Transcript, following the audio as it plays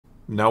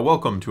Now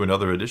welcome to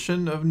another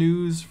edition of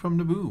News from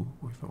Naboo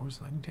with Force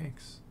Lightning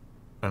Takes.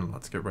 And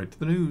let's get right to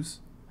the news.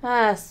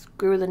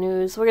 Screw the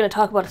news. We're going to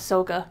talk about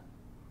Ahsoka.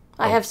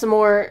 I have some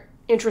more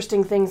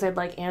interesting things I'd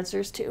like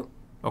answers to.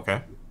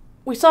 Okay.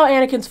 We saw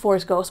Anakin's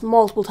Force Ghost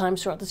multiple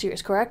times throughout the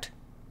series, correct?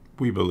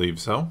 We believe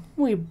so.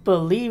 We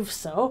believe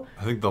so.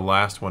 I think the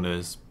last one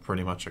is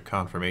pretty much a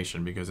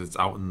confirmation because it's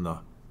out in the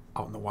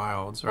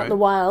wilds, right? Out in the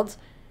wilds.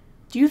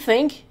 Do you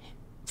think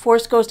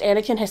Force Ghost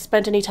Anakin has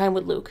spent any time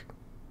with Luke?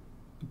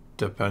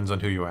 Depends on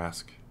who you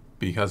ask.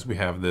 Because we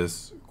have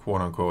this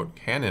quote-unquote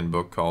canon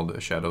book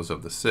called Shadows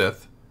of the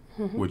Sith,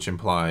 which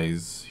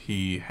implies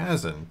he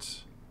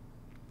hasn't.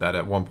 That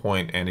at one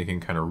point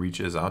Anakin kind of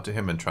reaches out to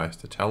him and tries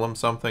to tell him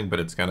something, but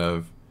it's kind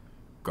of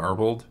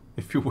garbled,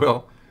 if you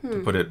will, to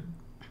put it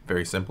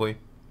very simply.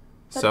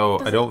 So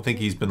I don't think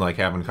he's been like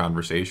having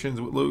conversations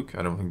with Luke.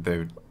 I don't think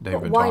they've been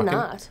talking. Why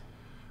not?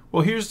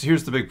 Well, here's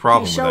the big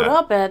problem with that. He showed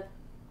up at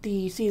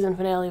the season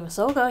finale of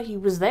Ahsoka. He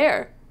was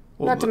there.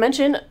 Well, not to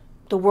mention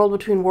the World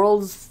Between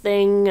Worlds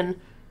thing and...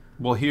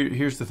 Well,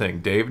 here's the thing.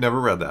 Dave never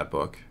read that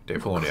book.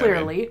 Dave Filoni.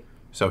 Clearly.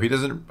 So he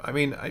doesn't...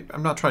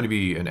 I'm not trying to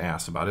be an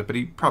ass about it, but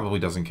he probably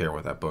doesn't care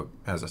what that book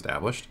has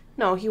established.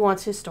 No, he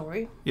wants his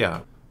story.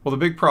 Yeah. Well, the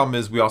big problem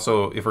is we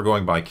also, if we're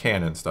going by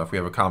canon stuff, we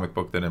have a comic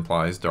book that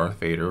implies Darth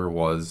Vader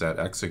was at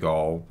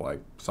Exegol,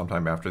 like,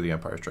 sometime after The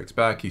Empire Strikes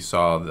Back. He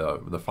saw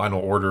the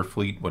Final Order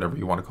fleet, whatever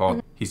you want to call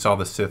it. He saw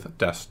the Sith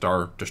Death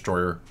Star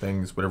Destroyer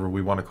things, whatever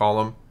we want to call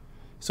them.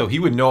 So he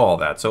would know all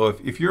that. So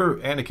if you're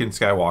Anakin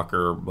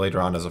Skywalker later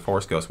on as a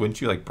Force Ghost,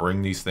 wouldn't you, like,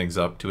 bring these things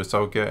up to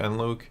Ahsoka and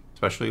Luke?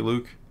 Especially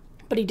Luke?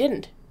 But he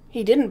didn't.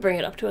 He didn't bring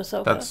it up to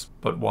Ahsoka.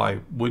 But why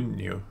wouldn't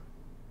you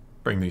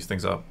bring these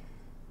things up?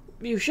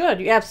 You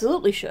should. You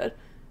absolutely should.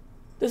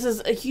 This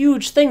is a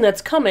huge thing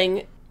that's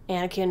coming.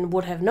 Anakin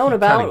would have known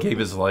about. He kind of gave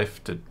his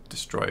life to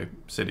destroy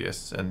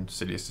Sidious, and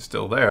Sidious is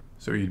still there.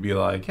 So you'd be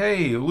like,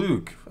 hey,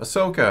 Luke,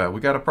 Ahsoka, we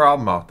got a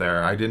problem out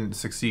there. I didn't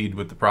succeed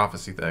with the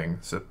prophecy thing.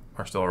 Sith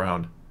are still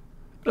around.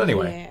 But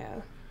anyway.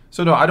 Yeah.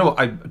 So no,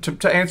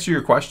 to answer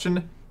your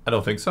question, I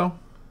don't think so.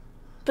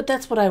 But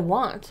that's what I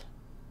want.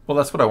 Well,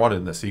 that's what I wanted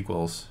in the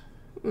sequels.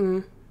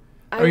 I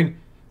mean,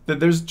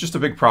 there's just a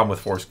big problem with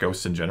Force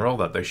Ghosts in general,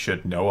 that they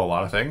should know a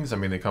lot of things. I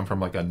mean, they come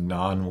from like a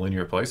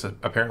non-linear place.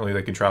 Apparently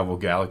they can travel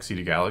galaxy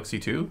to galaxy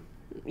too.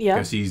 Yeah.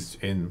 Because he's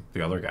in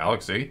the other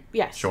galaxy.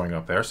 Yes. Showing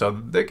up there. So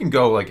they can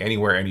go like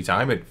anywhere,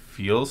 anytime, it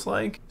feels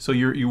like. So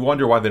you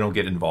wonder why they don't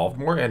get involved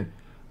more. And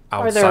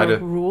outside Are there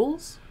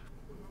rules?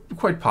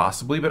 Quite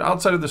possibly, but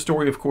outside of the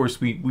story, of course,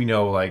 we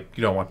know, like,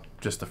 you don't want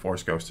just the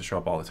Force Ghost to show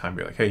up all the time and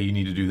be like, hey, you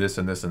need to do this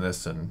and this and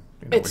this, and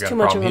it's we got too a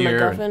much of a here,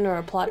 MacGuffin or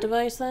a plot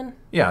device then?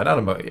 Yeah, not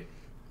a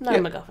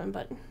MacGuffin,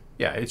 but...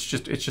 Yeah, it's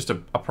just a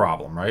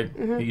problem, right?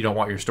 You don't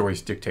want your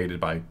stories dictated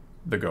by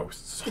the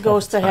ghosts. The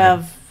ghosts that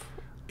have...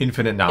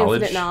 Infinite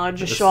knowledge.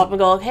 Just show up and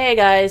go, hey,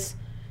 guys,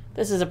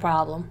 this is a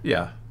problem.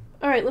 Yeah.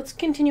 All right, let's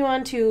continue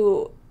on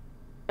to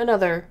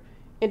another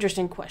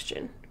interesting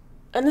question.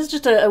 And this is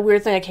just a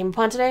weird thing I came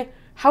upon today.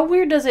 How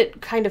weird does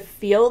it kind of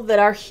feel that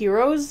our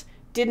heroes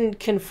didn't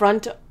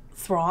confront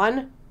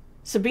Thrawn?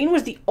 Sabine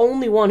was the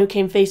only one who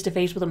came face to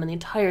face with him in the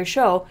entire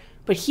show,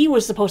 but he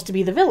was supposed to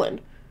be the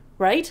villain,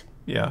 right?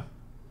 Yeah.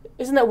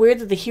 Isn't that weird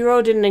that the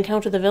hero didn't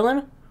encounter the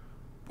villain?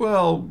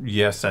 Well,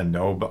 yes and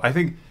no, but I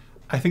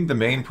think the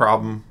main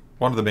problem,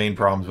 one of the main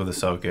problems with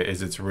Ahsoka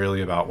is it's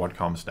really about what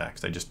comes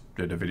next. I just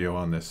did a video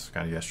on this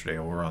kind of yesterday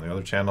over on the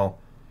other channel.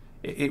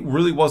 It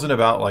really wasn't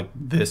about, like,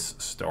 this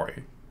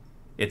story.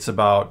 It's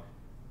about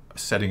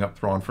setting up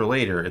Thrawn for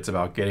later. It's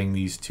about getting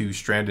these two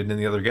stranded in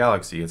the other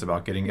galaxy. It's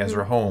about getting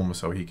Ezra home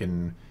so he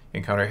can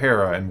encounter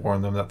Hera and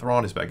warn them that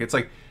Thrawn is back. It's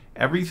like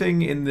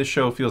everything in this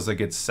show feels like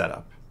it's set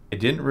up.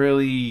 It didn't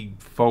really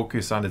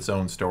focus on its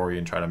own story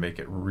and try to make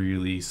it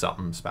really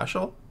something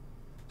special.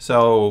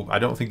 So I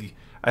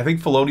think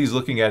Filoni's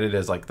looking at it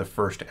as like the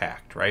first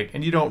act, right?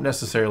 And you don't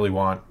necessarily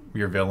want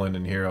your villain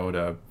and hero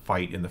to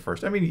fight in the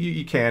first. I mean,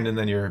 you can, and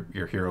then your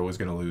hero is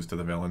going to lose to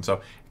the villain.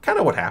 So kind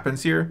of what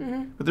happens here.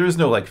 But there is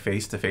no like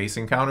face-to-face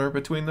encounter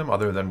between them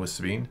other than with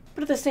Sabine.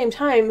 But at the same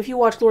time, if you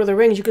watch Lord of the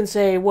Rings, you can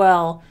say,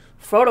 well,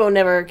 Frodo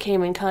never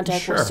came in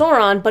contact with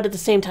Sauron, but at the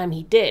same time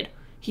he did.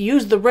 He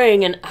used the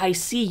ring and I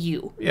see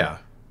you. Yeah.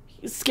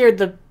 He scared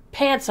the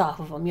pants off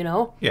of him, you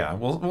know? Yeah,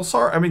 well,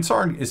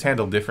 Sauron is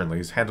handled differently.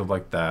 He's handled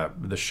like the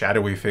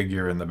shadowy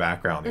figure in the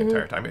background the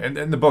entire time. And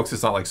in the books,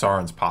 it's not like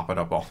Sauron's popping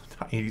up all the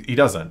time. He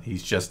doesn't.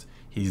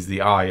 He's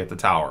the eye at the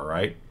tower,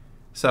 right?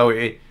 So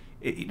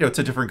it's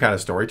a different kind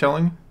of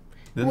storytelling.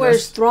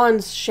 Whereas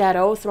Thrawn's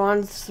shadow,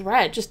 Thrawn's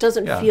threat, just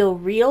doesn't feel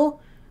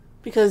real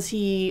because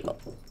he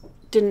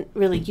didn't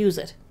really use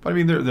it. But I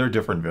mean, they're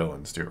different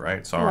villains too,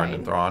 right? Sauron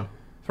and Thrawn.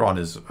 Thrawn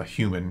is a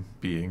human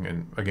being,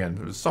 and again,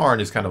 Sauron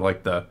is kind of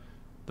like the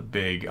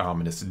big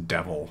ominous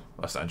devil,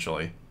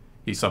 essentially.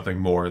 He's something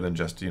more than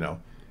just,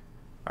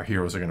 our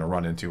heroes are going to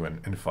run into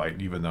and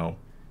fight, even though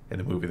in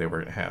the movie they were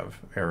going to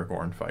have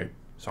Aragorn fight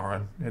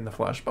Sauron in the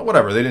flesh. But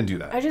whatever, they didn't do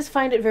that. I just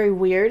find it very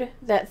weird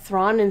that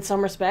Thrawn, in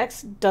some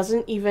respects,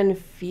 doesn't even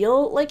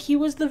feel like he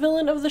was the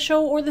villain of the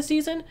show or the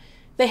season.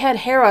 they had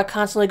Hera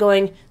constantly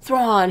going,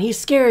 Thrawn, he's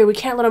scary, we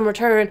can't let him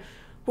return.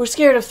 We're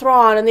scared of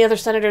Thrawn. And the other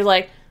senator's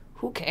like,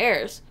 who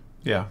cares?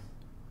 Yeah.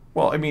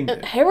 Well, I mean...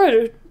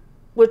 Hera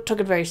took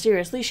it very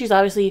seriously. She's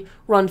obviously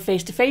run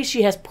face-to-face.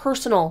 She has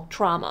personal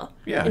trauma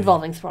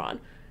involving Thrawn.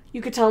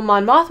 You could tell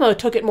Mon Mothma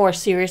took it more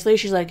seriously.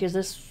 She's like, is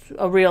this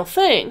a real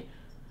thing?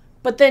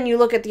 But then you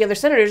look at the other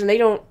senators,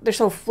 and they're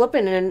so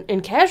flippant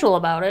and casual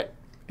about it.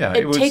 Yeah,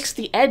 it takes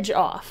the edge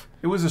off.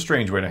 It was a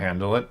strange way to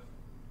handle it.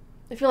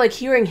 I feel like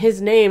hearing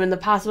his name and the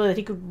possibility that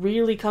he could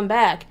really come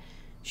back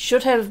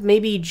should have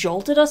maybe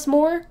jolted us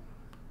more.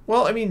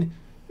 Well, I mean,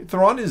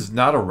 Thrawn is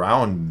not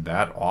around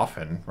that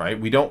often, right?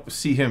 We don't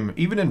see him,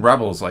 even in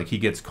Rebels, like, he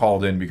gets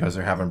called in because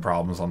they're having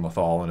problems on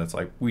Lothal, and it's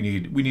like, we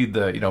need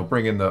the,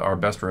 bring in our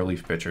best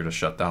relief pitcher to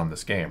shut down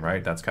this game,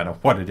 right? That's kind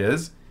of what it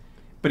is.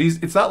 But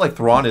it's not like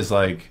Thrawn is,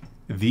 like,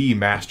 the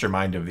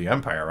mastermind of the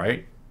Empire,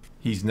 right?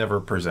 He's never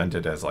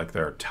presented as, like,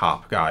 their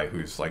top guy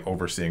who's, like,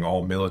 overseeing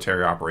all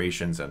military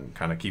operations and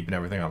kind of keeping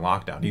everything on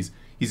lockdown. He's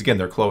again,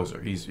 their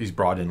closer. He's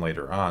brought in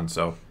later on,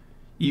 so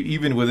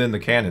even within the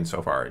canon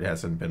so far, it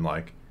hasn't been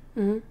like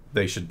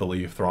they should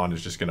believe Thrawn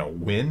is just going to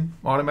win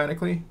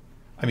automatically.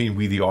 I mean,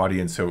 we, the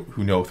audience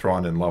who know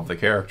Thrawn and love the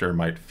character,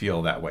 might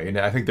feel that way. And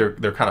I think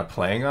they're kind of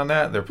playing on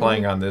that. They're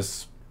playing on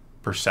this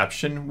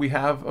perception we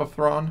have of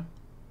Thrawn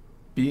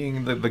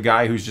being the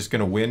guy who's just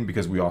going to win,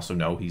 because we also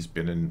know he's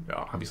been in,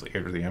 obviously,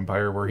 Heir to the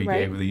Empire, where he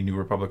gave the New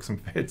Republic some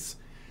fits.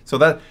 So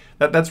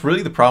that's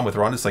really the problem with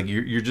Thrawn. It's like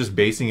you're just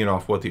basing it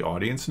off what the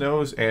audience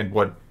knows, and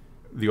what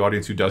the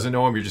audience who doesn't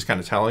know him, you're just kind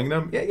of telling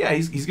them,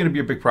 he's going to be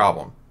a big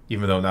problem,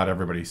 even though not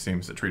everybody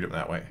seems to treat him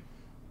that way.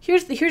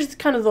 Here's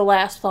kind of the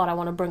last thought I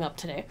want to bring up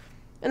today.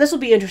 And this will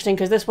be interesting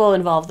because this will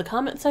involve the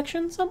comment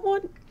section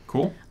somewhat.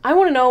 Cool. I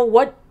want to know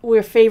what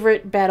your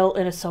favorite battle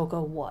in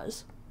Ahsoka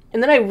was.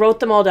 And then I wrote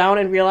them all down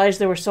and realized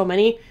there were so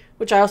many,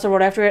 which I also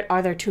wrote after it,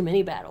 are there too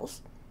many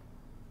battles?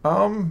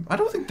 I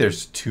don't think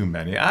there's too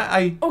many.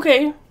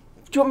 Okay.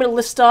 Do you want me to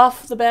list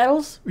off the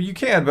battles? You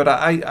can, but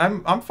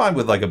I'm fine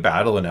with like a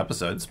battle an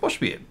episode. It's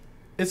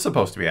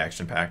supposed to be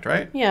action-packed,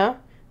 right? Yeah.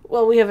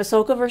 Well, we have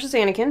Ahsoka versus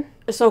Anakin,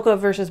 Ahsoka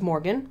versus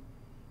Morgan,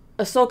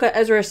 Ahsoka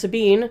Ezra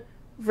Sabine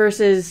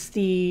versus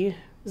the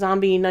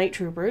zombie night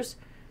troopers.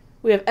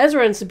 We have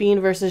Ezra and Sabine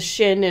versus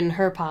Shin and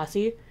her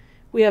posse.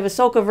 We have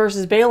Ahsoka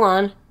versus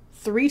Balon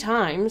 3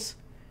 times.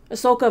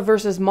 Ahsoka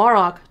versus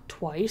Marok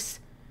twice.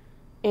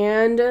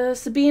 And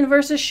Sabine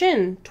versus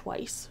Shin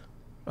twice.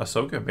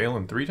 Ahsoka,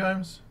 Balon 3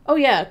 times? Oh,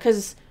 yeah,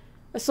 because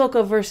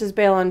Ahsoka versus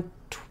Balon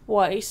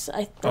twice.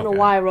 I don't know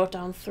why I wrote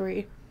down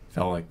 3.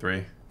 Felt like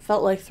 3.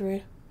 Felt like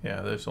 3.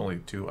 Yeah, there's only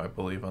 2, I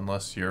believe,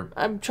 unless you're...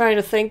 I'm trying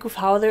to think of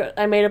how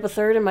I made up a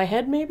 3rd in my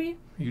head, maybe?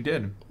 You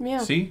did. Yeah.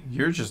 See?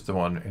 You're just the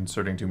one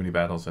inserting too many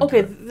battles into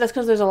it. That's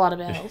because there's a lot of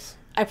battles.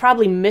 I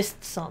probably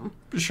missed some.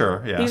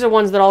 Sure, yeah. These are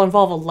ones that all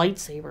involve a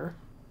lightsaber.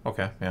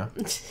 Okay, yeah.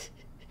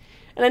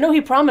 And I know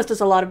he promised us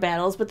a lot of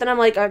battles, but then I'm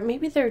like, are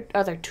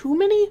there too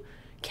many?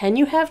 Can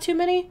you have too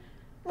many?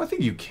 Well, I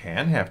think you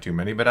can have too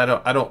many, but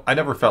I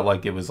never felt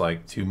like it was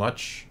like too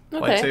much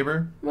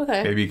lightsaber.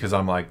 Okay. Maybe because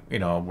I'm like,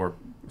 we're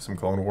some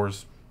Clone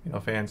Wars,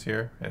 fans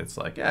here. And it's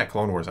like, yeah,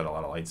 Clone Wars had a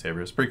lot of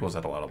lightsabers. Prequels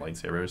had a lot of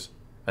lightsabers.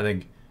 I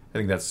think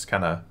that's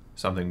kind of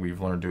something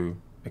we've learned to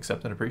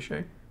accept and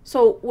appreciate.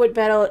 So, what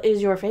battle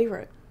is your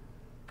favorite?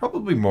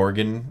 Probably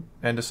Morgan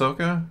and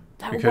Ahsoka.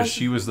 Because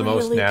she was the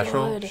most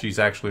natural. Good. She's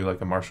actually like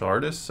a martial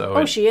artist,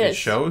 so she is. It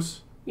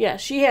shows. Yeah,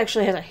 she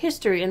actually has a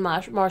history in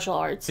martial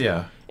arts.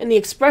 Yeah. And the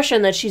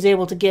expression that she's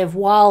able to give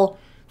while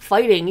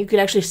fighting, you could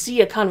actually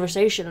see a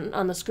conversation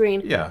on the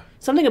screen. Yeah.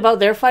 Something about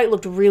their fight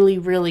looked really,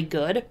 really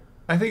good.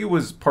 I think it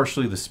was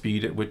partially the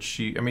speed at which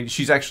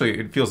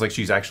it feels like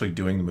she's actually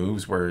doing the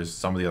moves, whereas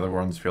some of the other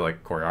ones feel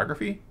like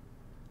choreography.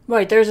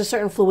 Right, there's a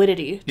certain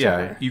fluidity to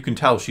her. You can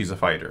tell she's a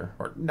fighter.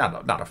 Or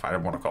not a fighter, I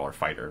want to call her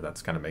fighter.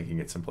 That's kind of making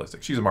it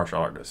simplistic. She's a martial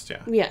artist,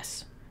 yeah.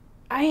 Yes.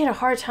 I had a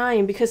hard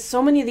time because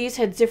so many of these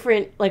had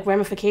different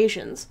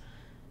ramifications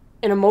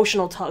and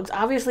emotional tugs.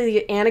 Obviously,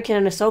 the Anakin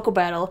and Ahsoka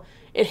battle,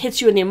 it hits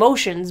you in the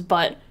emotions,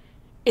 but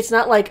it's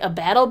not like a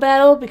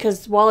battle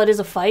because while it is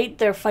a fight,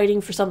 they're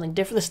fighting for something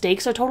different. The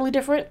stakes are totally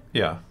different.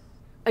 Yeah.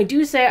 I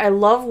do say I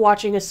love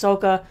watching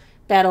Ahsoka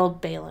battle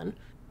Balon.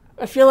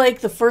 I feel like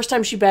the first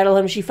time she battled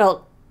him, she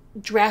felt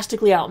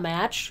drastically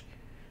outmatched.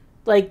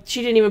 Like,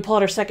 she didn't even pull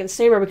out her second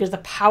saber because the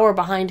power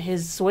behind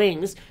his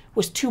swings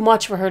was too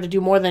much for her to do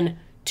more than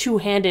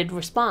two-handed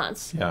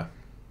response. Yeah.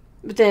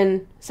 But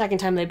then, second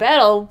time they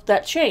battle,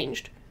 that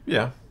changed.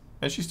 Yeah.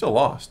 And she still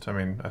lost. I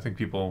mean, I think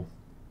people...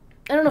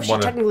 I don't know if she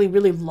technically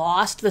really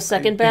lost the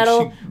second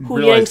battle. Who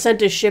Yang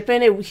sent his ship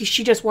in.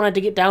 She just wanted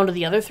to get down to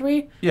the other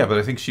 3. Yeah, but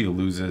I think she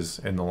loses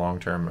in the long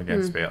term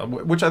against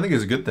Balon, which I think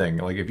is a good thing.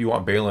 Like, if you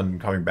want Balon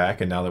coming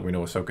back, and now that we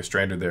know Ahsoka's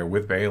stranded there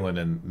with Balon,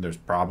 and there's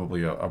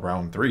probably a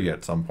round 3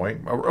 at some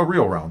point, a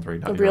real round 3,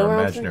 not even an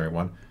imaginary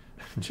one.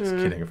 Just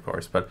kidding, of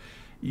course. But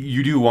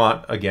you do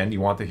want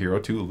the hero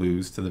to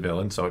lose to the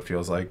villain, so it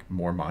feels like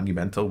more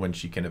monumental when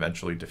she can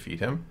eventually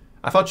defeat him.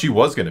 I thought she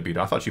was going to beat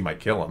him. I thought she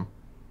might kill him.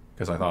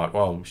 because I thought,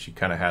 well, she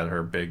kind of had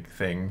her big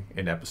thing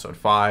in episode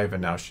 5,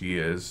 and now she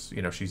is,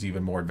 she's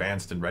even more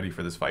advanced and ready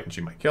for this fight, and she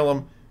might kill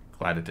him.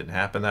 Glad it didn't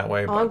happen that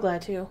way. Oh, I'm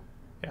glad too.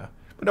 Yeah.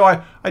 But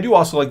no, I do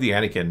also like the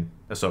Anakin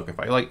Ahsoka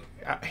fight. Like,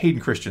 Hayden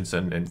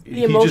Christensen. And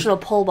the emotional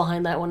pull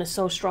behind that one is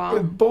so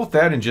strong. Both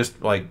that and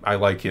just, like, I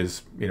like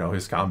his,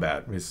 his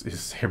combat. His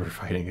saber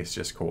fighting is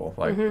just cool.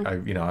 Like,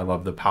 I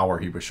love the power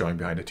he was showing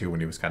behind it, too, when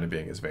he was kind of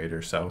being his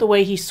Vader. So the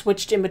way he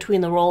switched in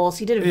between the roles,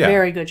 he did a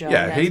very good job.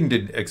 Yeah, Hayden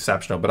did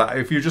exceptional. But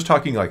if you're just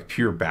talking, like,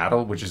 pure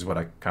battle, which is what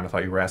I kind of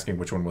thought you were asking,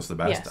 which one was the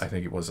best, yes. I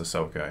think it was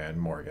Ahsoka and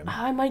Morgan.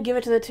 I might give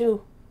it to the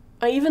two.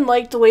 I even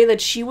liked the way that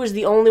she was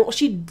the only one.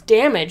 She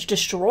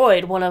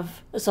destroyed one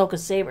of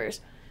Ahsoka's sabers.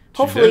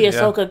 Hopefully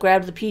Ahsoka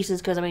grabbed the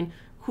pieces, because,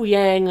 Hu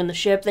Yang and the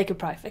ship, they could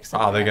probably fix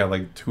that. Oh, they got,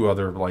 like, 2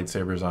 other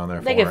lightsabers on there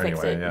they for can her fix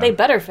anyway. it. Yeah. They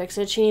better fix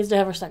it. She needs to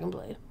have her second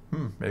blade.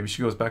 Maybe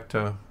she goes back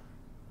down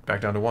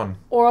to 1.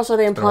 Or also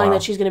they implying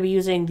that she's going to be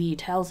using the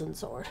Talzin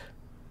sword.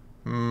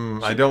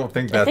 I don't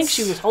think that's... I think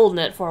she was holding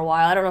it for a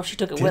while. I don't know if she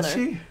took it with her.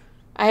 Did she?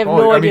 I have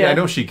no idea. I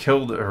know she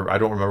killed her. I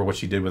don't remember what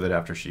she did with it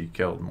after she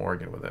killed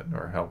Morgan with it,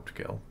 or helped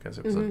kill, because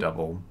it was a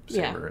double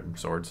saber and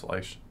sword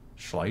slice.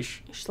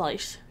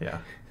 Slice? Yeah.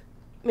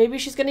 Maybe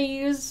she's going to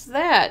use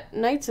that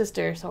Night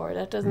Sister sword.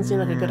 That doesn't seem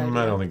like a good idea.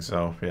 I don't think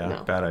so. Yeah,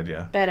 no. Bad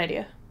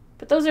idea.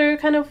 But those are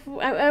kind of...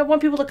 I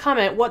want people to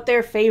comment what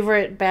their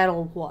favorite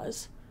battle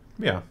was.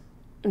 Yeah.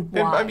 And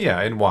why.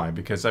 And why.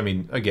 Because,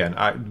 again,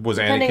 was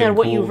Depending Anakin on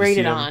what cool you rate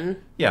it him? on.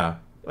 Yeah.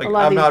 Like,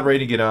 I'm not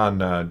rating it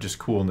on just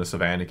coolness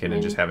of Anakin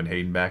and just having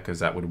Hayden back, because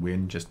that would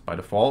win just by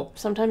default.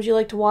 Sometimes you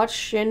like to watch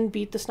Shin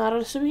beat the snot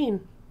out of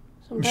Sabine.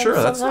 Sure,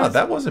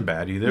 that wasn't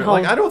bad either. No,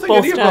 like, I don't think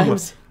any of them...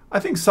 times. I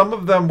think some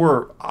of them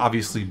were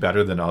obviously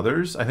better than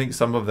others. I think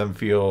some of them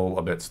feel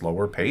a bit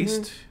slower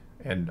paced.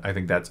 And I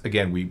think that's,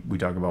 again, we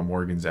talk about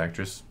Morgan's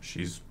actress.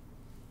 She's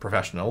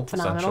professional,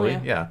 phenomenal,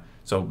 essentially. Yeah.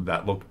 So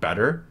that looked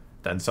better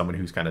than someone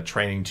who's kind of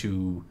training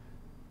to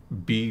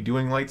be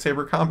doing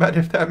lightsaber combat,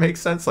 if that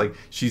makes sense. Like,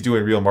 she's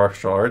doing real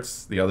martial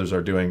arts. The others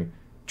are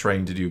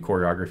trained to do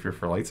choreography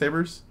for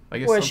lightsabers, I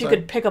guess. Where she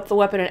could pick up the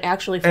weapon and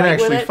actually fight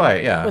with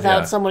it.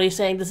 Without somebody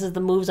saying, this is the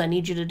moves I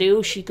need you to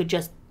do. She could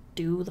just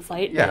do the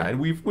fight. Yeah,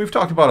 and we've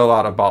talked about a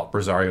lot about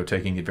Rosario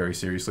taking it very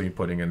seriously and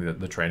putting in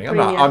the training.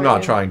 I'm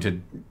not trying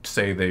to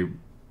say they,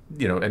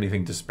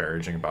 anything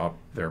disparaging about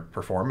their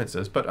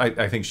performances, but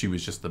I think she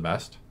was just the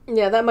best.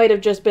 Yeah, that might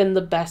have just been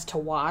the best to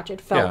watch. It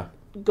felt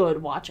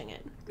good watching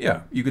it.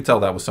 Yeah, you could tell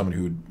that was someone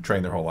who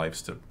trained their whole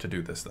lives to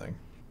do this thing.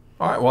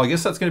 All right, well, I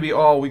guess that's going to be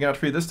all we got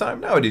for you this time.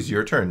 Now it is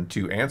your turn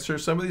to answer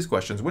some of these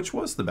questions. Which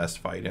was the best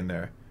fight in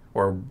there?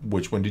 Or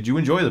which one did you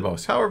enjoy the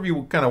most? However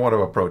you kind of want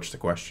to approach the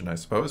question, I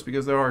suppose,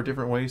 because there are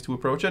different ways to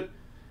approach it.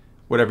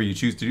 Whatever you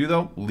choose to do,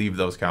 though, leave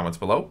those comments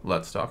below.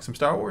 Let's talk some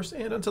Star Wars,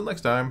 and until next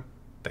time,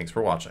 thanks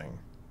for watching.